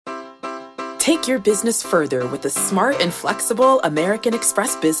Take your business further with the smart and flexible American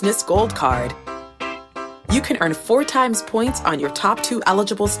Express Business Gold Card. You can earn 4 times points on your top 2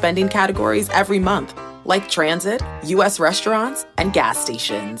 eligible spending categories every month, like transit, U.S. restaurants, and gas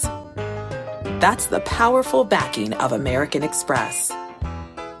stations. That's the powerful backing of American Express.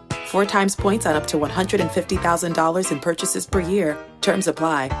 4 times points on up to $150,000 in purchases per year. Terms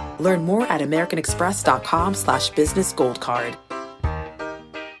apply. Learn more at americanexpress.com/businessgoldcard.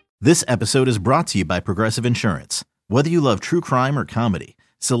 This episode is brought to you by Progressive Insurance. Whether you love true crime or comedy,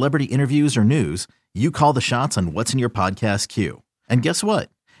 celebrity interviews or news, you call the shots on what's in your podcast queue. And guess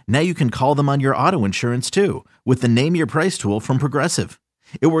what? Now you can call them on your auto insurance too with the Name Your Price tool from Progressive.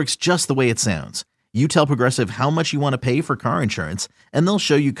 It works just the way it sounds. You tell Progressive how much you want to pay for car insurance, and they'll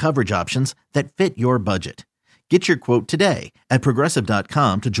show you coverage options that fit your budget. Get your quote today at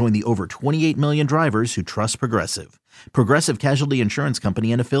Progressive.com to join the over 28 million drivers who trust Progressive. Progressive Casualty Insurance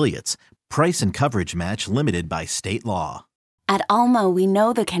Company and Affiliates. Price and coverage match limited by state law. At Alma, we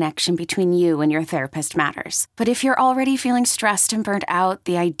know the connection between you and your therapist matters. But if you're already feeling stressed and burnt out,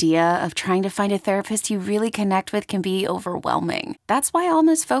 the idea of trying to find a therapist you really connect with can be overwhelming. That's why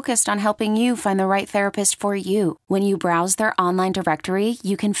Alma's focused on helping you find the right therapist for you. When you browse their online directory,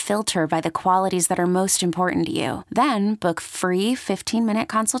 you can filter by the qualities that are most important to you. Then book free 15-minute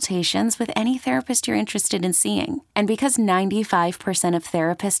consultations with any therapist you're interested in seeing. And because 95% of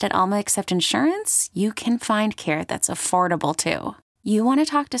therapists at Alma accept insurance, you can find care that's affordable too. You want to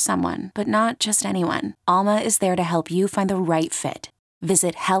talk to someone, but not just anyone. Alma is there to help you find the right fit.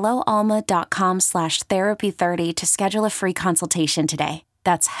 Visit helloalma.com/therapy30 to schedule a free consultation today.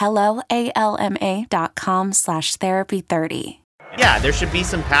 That's helloalma.com/therapy30. Yeah, there should be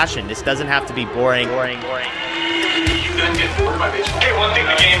some passion. This doesn't have to be boring. Hey, one thing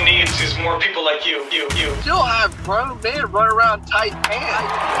the game needs is more people like you. Still have grown men run around tight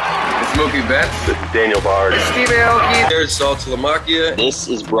pants. It's Mookie Betts. This is Daniel Bard. It's Steve Aoki. There's Sal Talamacchia. This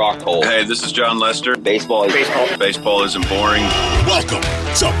is Brock Holt. Hey, this is John Lester. Baseball isn't boring. Welcome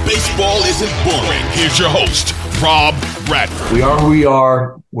to Baseball Isn't Boring. Here's your host, Rob Bradford. We are who we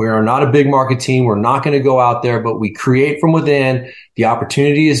are. We are not a big market team. We're not going to go out there, but we create from within. The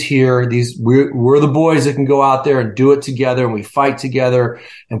opportunity is here. We're the boys that can go out there and do it together, and we fight together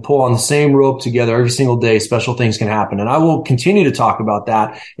and pull on the same rope together every single day. Special things can happen. And I will continue to talk about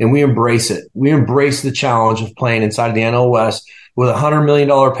that, and we embrace it. We embrace the challenge of playing inside of the NL West with a $100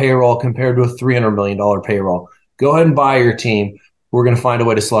 million payroll compared to a $300 million payroll. Go ahead and buy your team. We're going to find a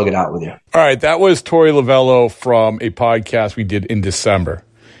way to slug it out with you. All right, that was Torey Lovullo from a podcast we did in December.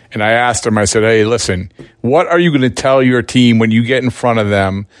 And I asked him, I said, hey, listen, what are you going to tell your team when you get in front of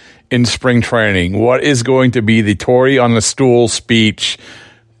them in spring training? What is going to be the Torey on the stool speech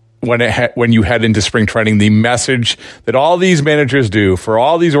when you head into spring training? The message that all these managers do for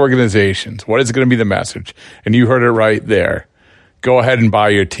all these organizations, what is going to be the message? And you heard it right there. Go ahead and buy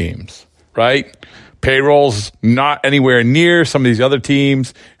your teams, right? Payroll's not anywhere near some of these other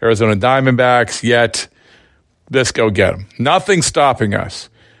teams, Arizona Diamondbacks, yet let's go get them. Nothing's stopping us.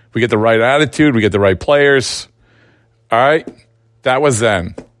 We get the right attitude. We get the right players. All right? That was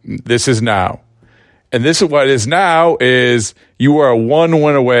then. This is now. And this is what is now is you are 1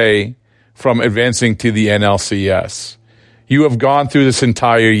 win away from advancing to the NLCS. You have gone through this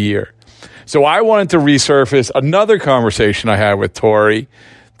entire year. So I wanted to resurface another conversation I had with Torey.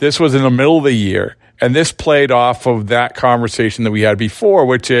 This was in the middle of the year. And this played off of that conversation that we had before,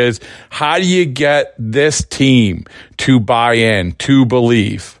 which is how do you get this team to buy in, to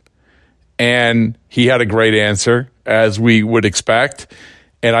believe? And he had a great answer, as we would expect.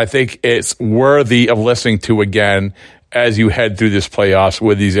 And I think it's worthy of listening to again as you head through this playoffs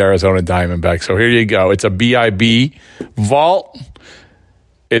with these Arizona Diamondbacks. So here you go. It's a BIB vault.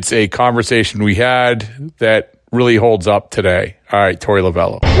 It's a conversation we had that really holds up today. All right, Torey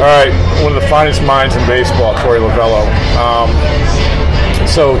Lovullo. All right, one of the finest minds in baseball, Torey Lovullo.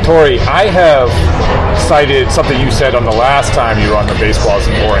 So, Torey, I have cited something you said on the last time you were on the Baseball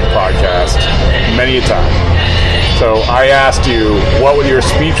Isn't Boring podcast many a time. So I asked you what your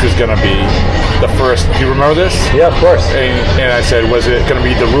speech was going to be. The first, do you remember this? Yeah, of course. And I said, was it going to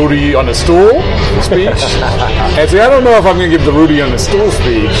be the Rudy on the stool speech? And I said, I don't know if I'm going to give the Rudy on the stool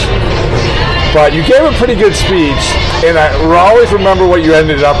speech. But you gave a pretty good speech, and I will always remember what you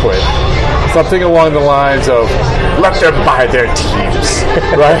ended up with. Something along the lines of, let them buy their teams,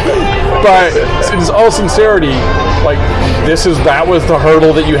 right? But in all sincerity, like that was the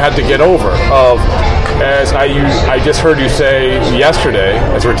hurdle that you had to get over of as I just heard you say yesterday,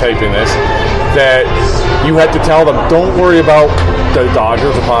 as we're taping this, that you had to tell them, don't worry about the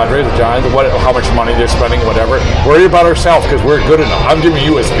Dodgers, the Padres, the Giants, how much money they're spending, whatever. Worry about ourselves because we're good enough. I'm giving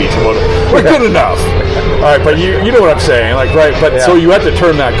you a speech about it. We're good enough. All right, but you know what I'm saying, like, right? But so you had to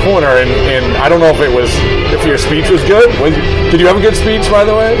turn that corner, and I don't know if your speech was good. Did you have a good speech, by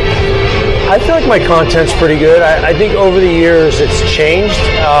the way? I feel like my content's pretty good. I think over the years it's changed.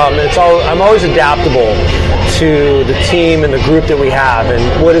 I'm always adaptable to the team and the group that we have, and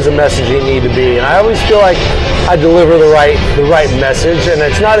what is a message you need to be. And I always feel like I deliver the right message, and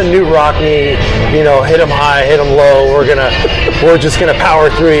it's not a Newt Rockney, hit them high, hit them low. We're just gonna power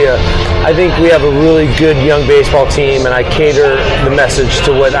through you. I think we have a really good young baseball team, and I cater the message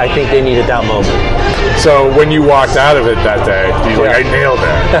to what I think they need at that moment. So when you walked out of it that day, you're like, I nailed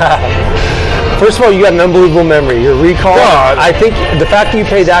that. First of all, you got an unbelievable memory. Your recall, I think the fact that you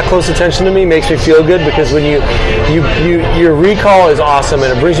paid that close attention to me makes me feel good, because when your recall is awesome,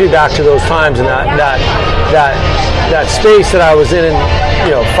 and it brings me back to those times and that space that I was in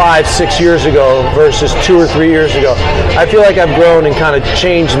 5-6 years ago versus 2 or 3 years ago. I feel like I've grown and kind of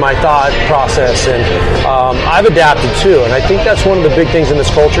changed my thought process, and I've adapted too. And I think that's one of the big things in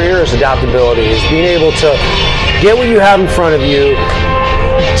this culture here is adaptability, is being able to get what you have in front of you,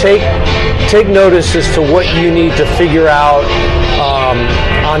 take notice as to what you need to figure out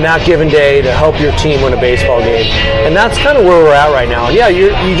on that given day to help your team win a baseball game. And that's kind of where we're at right now. And yeah,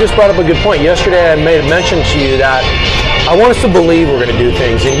 you just brought up a good point. Yesterday I made a mention to you that I want us to believe we're going to do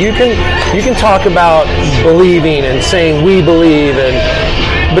things. And you can talk about believing and saying we believe,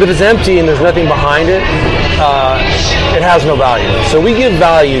 but if it's empty and there's nothing behind it, it has no value. So we give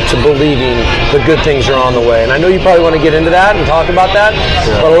value to believing the good things are on the way. And I know you probably want to get into that and talk about that,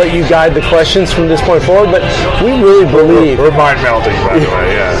 but I'll let you guide the questions from this point forward. But we really believe. We're mind melting, by the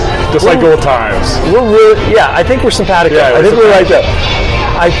way, yeah. Just like old times. I think we're simpatico. Yeah, I think we're like that.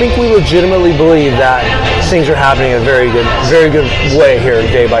 I think we legitimately believe that things are happening in a very good way here,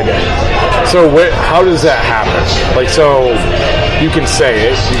 day by day. So how does that happen? So you can say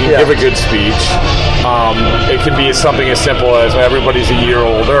it, you can give a good speech. It can be something as simple as everybody's a year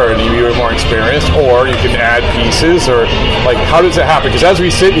older and you're more experienced, or you can add pieces, or how does it happen? Because as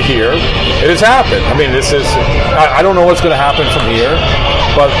we sit here, it has happened. I mean, I don't know what's going to happen from here,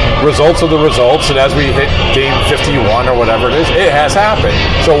 but results are the results, and as we hit game 51 or whatever it is, it has happened.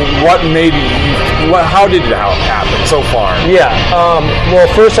 So how did it happen so far? Yeah, well,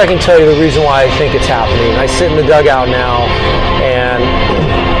 first I can tell you the reason why I think it's happening. I sit in the dugout now, and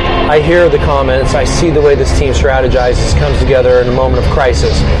I hear the comments, I see the way this team strategizes, comes together in a moment of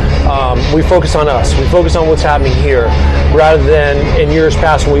crisis. We focus on us. We focus on what's happening here, rather than in years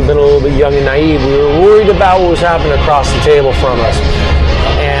past when we've been a little bit young and naive. We were worried about what was happening across the table from us.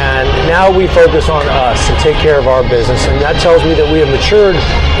 And now we focus on us and take care of our business. And that tells me that we have matured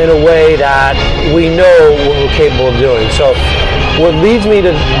in a way that we know what we're capable of doing. So what leads me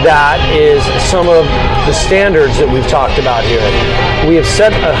to that is some of the standards that we've talked about here. We have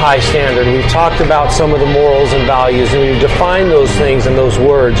set a high standard. We've talked about some of the morals and values, and we've defined those things and those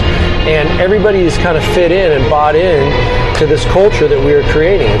words. And everybody has kind of fit in and bought in to this culture that we are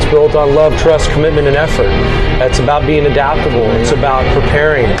creating. It's built on love, trust, commitment, and effort. It's about being adaptable. It's about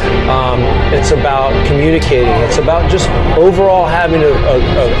preparing. It's about communicating. It's about just overall having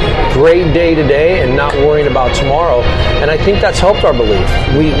a great day today and not worrying about tomorrow. And I think that's helped our belief.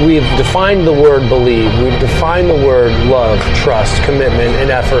 We've defined the word believe. We've defined the word love, trust, commitment, and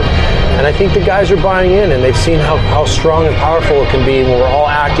effort. And I think the guys are buying in, and they've seen how strong and powerful it can be when we're all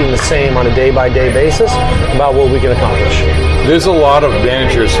acting the same on a day-by-day basis about what we can accomplish. There's a lot of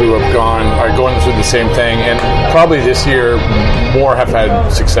managers who are going through the same thing, and probably this year more have had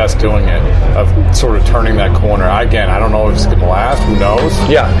success doing it, of sort of turning that corner. Again, I don't know if it's going to last. Who knows?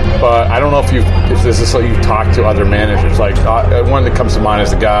 Yeah. But I don't know if this is like you've talked to other managers. Like one that comes to mind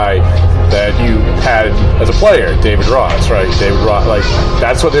is the guy that you had as a player, David Ross, right? David Ross, like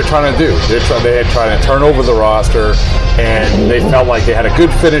that's what they're trying to do. They had trying to turn over the roster, and they felt like they had a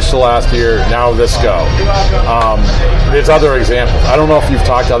good finish the last year. Now this go. There's other examples. I don't know if you've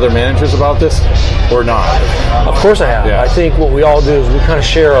talked to other managers about this or not. Of course I have. Yeah. I think what we all do is we kind of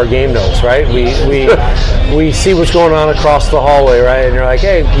share our game notes, right? We see what's going on across the hallway, right? And you're like,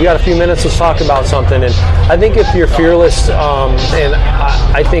 hey, you got a few minutes, let's talk about something. And I think if you're fearless, and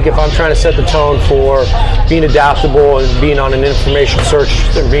I think if I'm trying to set the tone for being adaptable and being on an information search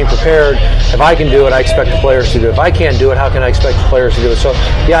and being prepared, if I can do it, I expect the players to do it. If I can't do it, how can I expect the players to do it? So,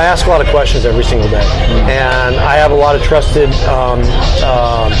 yeah, I ask a lot of questions every single day. And I have a lot of trusted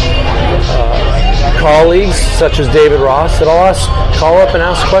colleagues such as David Ross that I'll call up and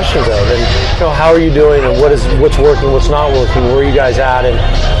ask questions of, and how are you doing, and what's working, what's not working, where are you guys at,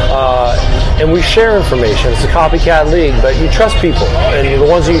 and we share information. It's a copycat league, but you trust people, and the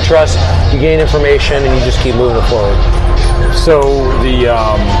ones that you trust, you gain information, and you just keep moving forward. So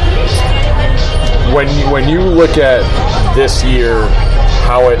when you look at this year,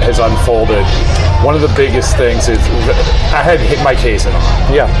 how it has unfolded, one of the biggest things is I had Mike Hazen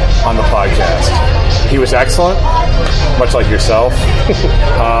on the podcast. He was excellent, much like yourself.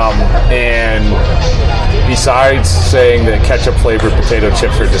 And besides saying that ketchup-flavored potato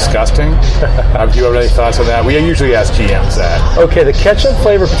chips are disgusting, do you have any thoughts on that? We usually ask GMs that. Okay, the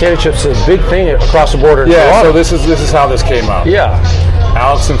ketchup-flavored potato chips is a big thing across the border. Yeah, so this is how this came up. Yeah.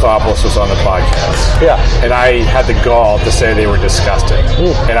 Alex Anthopoulos was on the podcast. Yeah. And I had the gall to say they were disgusting.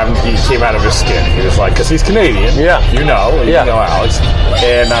 And he came out of his skin. He was like, because he's Canadian. Yeah. You know Alex.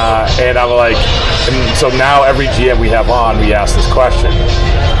 And I'm like, and so now every GM we have on, we ask this question.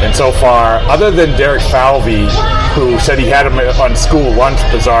 And so far, other than Derek Falvey, who said he had him on school lunch,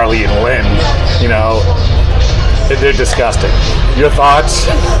 bizarrely, in Lynn, they're disgusting. Your thoughts?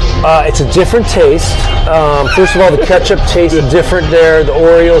 It's a different taste. First of all, the ketchup tastes different there. The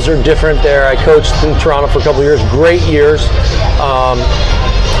Oreos are different there. I coached in Toronto for a couple of years. Great years.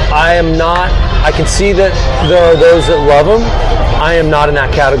 I can see that there are those that love them. I am not in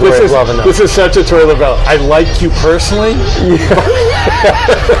that category of loving them. This is such a Torey Lovullo. I like you personally.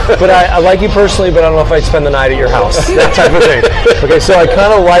 But I like you personally, but I don't know if I'd spend the night at your house. That type of thing. Okay, so I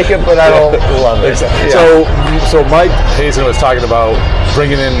kind of like it, but I don't love it. Yeah. So Mike Hazen was talking about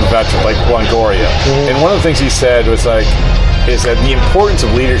bringing in veterans like Longoria. And one of the things he said was is that the importance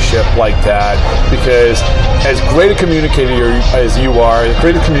of leadership like that, because as great a communicator as you are, as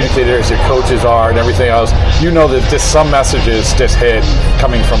great a communicator as your coaches are and everything else, that just some messages just hit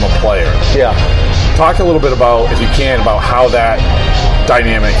coming from a player. Yeah. Talk a little bit about, if you can, about how that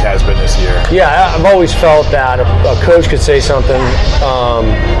dynamic has been this year. Yeah, I've always felt that a coach could say something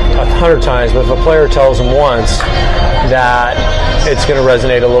 100 times, but if a player tells them once, that it's going to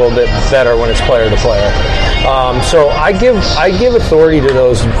resonate a little bit better when it's player to player. So I give authority to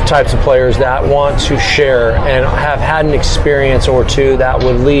those types of players that want to share and have had an experience or two that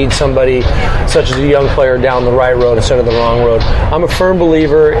would lead somebody such as a young player down the right road instead of the wrong road. I'm a firm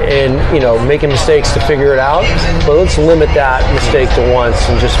believer in making mistakes to figure it out, but let's limit that mistake to once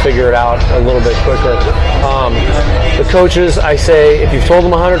and just figure it out a little bit quicker. The coaches, I say, if you've told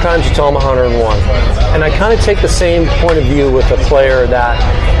them 100 times, you tell them 101. And I kind of take the same point of view with a player that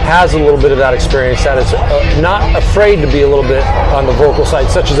has a little bit of that experience, that is not afraid to be a little bit on the vocal side,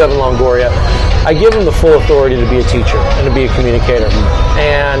 such as Evan Longoria. I give him the full authority to be a teacher and to be a communicator.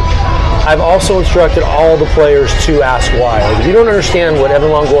 And I've also instructed all the players to ask why. If you don't understand what Evan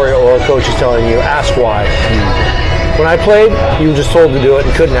Longoria or a coach is telling you, ask why. When I played, you were just told to do it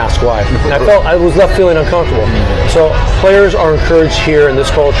and couldn't ask why. And I was left feeling uncomfortable. So players are encouraged here in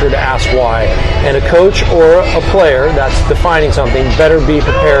this culture to ask why. And a coach or a player that's defining something better be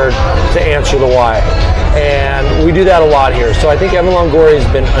prepared to answer the why. And we do that a lot here. So I think Evan Longoria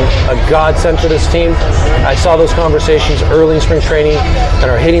has been a godsend for this team. I saw those conversations early in spring training in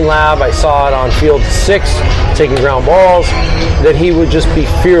our hitting lab. I saw it on field 6, taking ground balls, that he would just be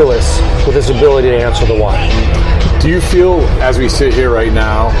fearless with his ability to answer the why. Do you feel, as we sit here right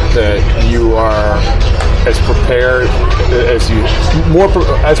now, that you are as prepared as you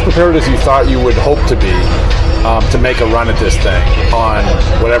thought you would hope to be to make a run at this thing on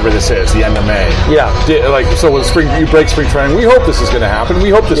whatever this is, the MMA? Yeah. So when you break spring training, we hope this is going to happen. We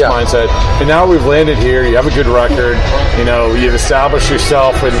hope this mindset. And now we've landed here. You have a good record. You've established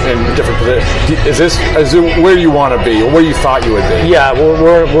yourself in different positions. Is it where you want to be, or where you thought you would be? Yeah,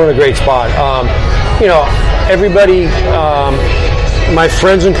 we're in a great spot. Everybody, my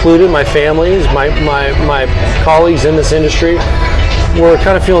friends included, my families, my colleagues in this industry, were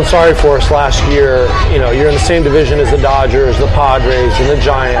kind of feeling sorry for us last year. You're in the same division as the Dodgers, the Padres, and the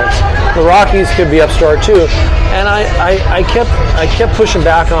Giants. The Rockies could be upstart too. And I kept pushing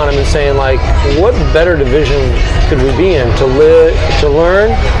back on them and saying, what better division could we be in to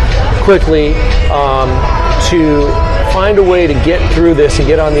learn quickly, to find a way to get through this and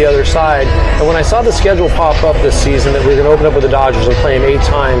get on the other side. And when I saw the schedule pop up this season, that we were going to open up with the Dodgers and play them 8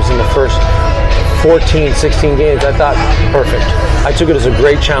 times in the first 14, 16 games, I thought, perfect. I took it as a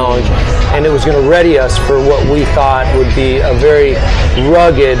great challenge, and it was going to ready us for what we thought would be a very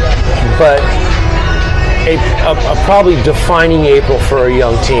rugged, but a probably defining April for a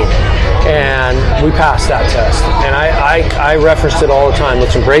young team. And we passed that test. And I referenced it all the time.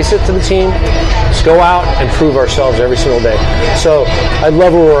 Let's embrace it to the team. Let's go out and prove ourselves every single day. So I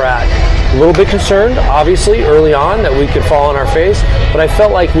love where we're at. A little bit concerned, obviously, early on that we could fall on our face, but I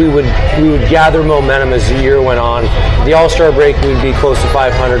felt like we would gather momentum as the year went on. The All-Star break, we'd be close to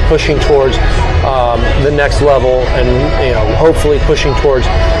 500, pushing towards the next level, and hopefully pushing towards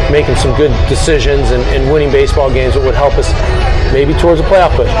making some good decisions and winning baseball games that would help us maybe towards a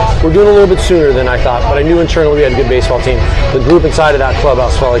playoff push. We're doing a little bit sooner than I thought, but I knew internally we had a good baseball team. The group inside of that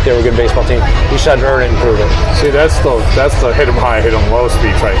clubhouse felt like they were a good baseball team. We just had to earn it and prove it. See, that's the hit 'em high, hit 'em low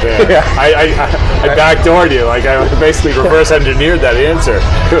speech right there. Yeah. I backdoored you. Like, I basically reverse engineered that answer.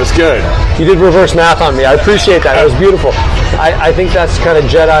 It was good. You did reverse math on me. I appreciate that. It was beautiful. I think that's kind of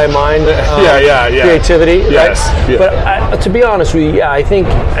Jedi mind creativity. Yes. Right? Yeah. But to be honest with you, I think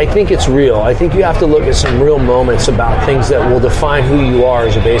it's real. I think you have to look at some real moments about things that will define who you are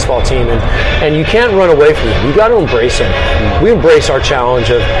as a baseball team, and you can't run away from them. You got to embrace them. We embrace our challenge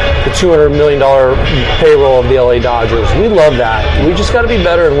of the $200 million payroll of the LA Dodgers. We love that. We just got to be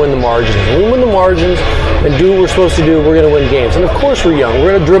better and win the margins. When we win the margins and do what we're supposed to do, we're going to win games. And of course we're young. We're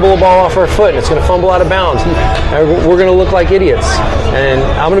going to dribble a ball off our foot and it's going to fumble out of bounds. And we're going to look like idiots. And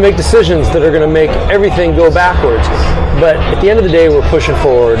I'm going to make decisions that are going to make everything go backwards. But at the end of the day, we're pushing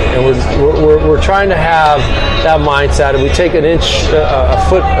forward, and we're trying to have that mindset. If we take an inch,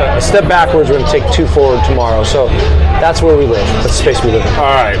 a step backwards, we're going to take 2 forward tomorrow. So that's where we live. That's the space we live in.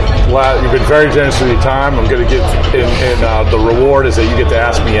 All right. Well, you've been very generous with your time. I'm going to get the reward is that you get to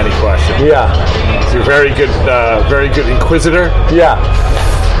ask me any question. Yeah. So you're very good inquisitor. Yeah.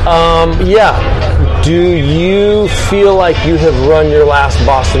 Do you feel like you have run your last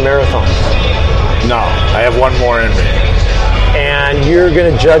Boston Marathon? No, I have one more in me. And you're going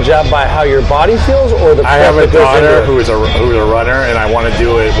to judge that by how your body feels, or the? I have a daughter who is a runner, and I want to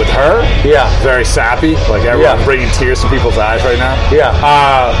do it with her. Yeah, very sappy. Like everyone's bringing tears to people's eyes right now. Yeah,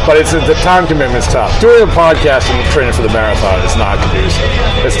 but the time commitment's tough. Doing a podcast and training for the marathon is not conducive.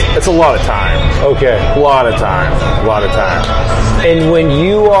 It's a lot of time. Okay, a lot of time. And when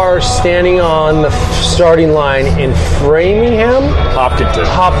you are standing on the starting line in Framingham, Hopkinton,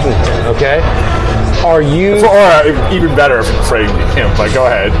 okay. Are you... Or even better if it's Framingham. Like, go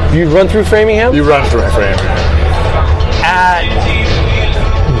ahead. You run through Framingham? You run through Framingham. At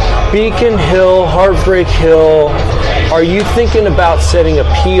Beacon Hill, Heartbreak Hill, are you thinking about setting a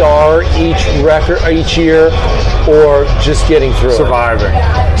PR each year, or just getting through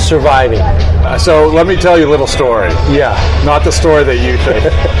Surviving. So let me tell you a little story. Yeah. Not the story that you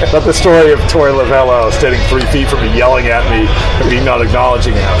think. Not the story of Torey Lovullo standing 3 feet from me, yelling at me, and me not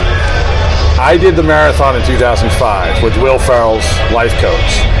acknowledging him. I did the marathon in 2005 with Will Ferrell's life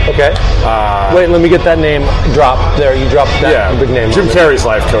coach. Okay. Wait, let me get that name drop there. You dropped that big name. Jim Carrey's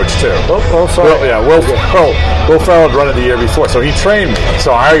life coach too. Oh, sorry. Will Ferrell had run it the year before, so he trained me.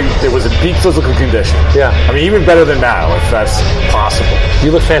 So it was in peak physical condition. Yeah. I mean, even better than now, if that's possible.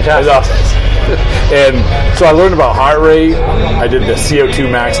 You look fantastic. And so I learned about heart rate. I did the CO2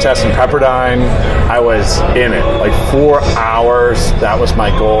 max test in Pepperdine. I was in it. Like 4 hours. That was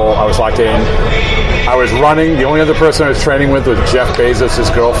my goal. I was locked in. I was running. The only other person I was training with was Jeff Bezos'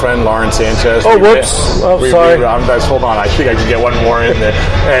 girlfriend, Lauren Sanchez. Oh, whoops. Sorry. Hold on. I think I can get one more in there.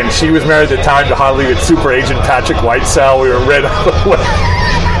 And she was married at the time to Hollywood super agent Patrick Whitesell. We were red.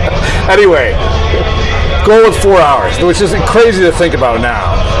 Anyway, goal was 4 hours, which is crazy to think about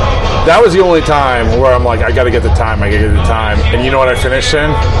now. That was the only time where I'm like, I got to get the time. And you know what I finished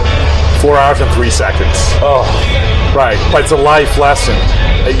in? 4 hours and 3 seconds. Oh. Right. But it's a life lesson.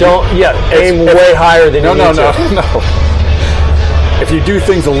 Aim way higher than you need to. No. If you do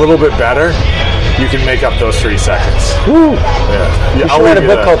things a little bit better, you can make up those 3 seconds. Woo. Yeah. You should write a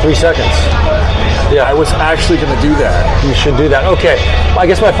book called 3 Seconds. Yeah. I was actually going to do that. You should do that. Okay. I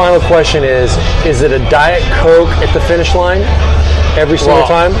guess my final question is it a Diet Coke at the finish line? Every single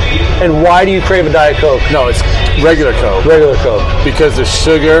time? And why do you crave a Diet Coke? No, it's regular Coke. Regular Coke. Because the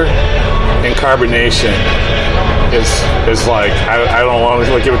sugar and carbonation is like, I don't want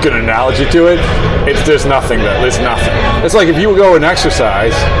to give a good analogy to it. There's nothing. It's like if you go and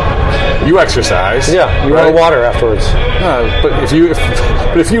exercise, you exercise. Yeah, you run water afterwards. But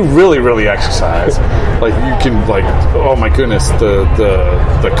if you really, really exercise, like you can oh my goodness,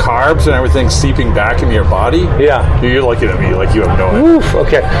 the carbs and everything seeping back into your body. Yeah. You're looking at me like you have no idea. Oof,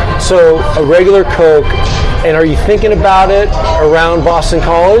 okay. So a regular Coke, and are you thinking about it around Boston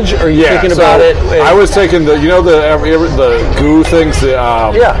College? Or are you thinking about it? I was taking the goo things,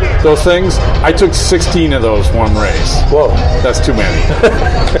 those things. I took 16 of those one race. Whoa. That's too many.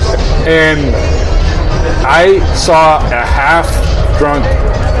 And I saw a half-drunk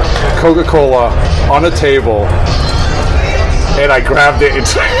Coca-Cola on a table, and I grabbed it.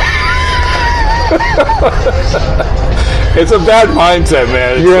 It's a bad mindset,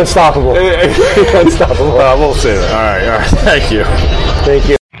 man. You're unstoppable. You're unstoppable. We'll say that. All right. Thank you. Thank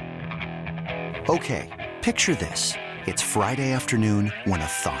you. Okay, picture this. It's Friday afternoon when a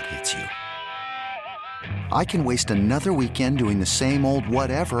thought hits you. I can waste another weekend doing the same old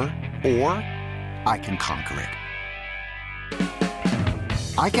whatever, or I can conquer it.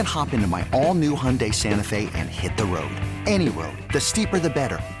 I can hop into my all-new Hyundai Santa Fe and hit the road. Any road. The steeper, the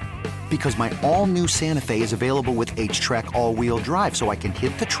better. Because my all-new Santa Fe is available with H-Track all-wheel drive, so I can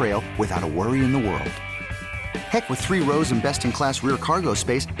hit the trail without a worry in the world. Heck, with 3 rows and best-in-class rear cargo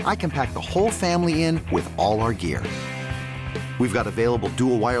space, I can pack the whole family in with all our gear. We've got available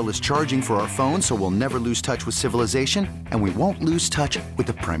dual wireless charging for our phones, so we'll never lose touch with civilization, and we won't lose touch with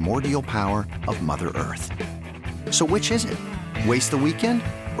the primordial power of Mother Earth. So which is it? Waste the weekend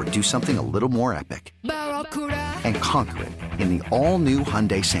or do something a little more epic? And conquer it in the all-new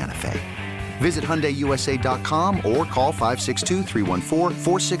Hyundai Santa Fe. Visit HyundaiUSA.com or call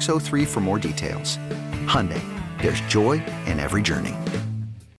 562-314-4603 for more details. Hyundai, there's joy in every journey.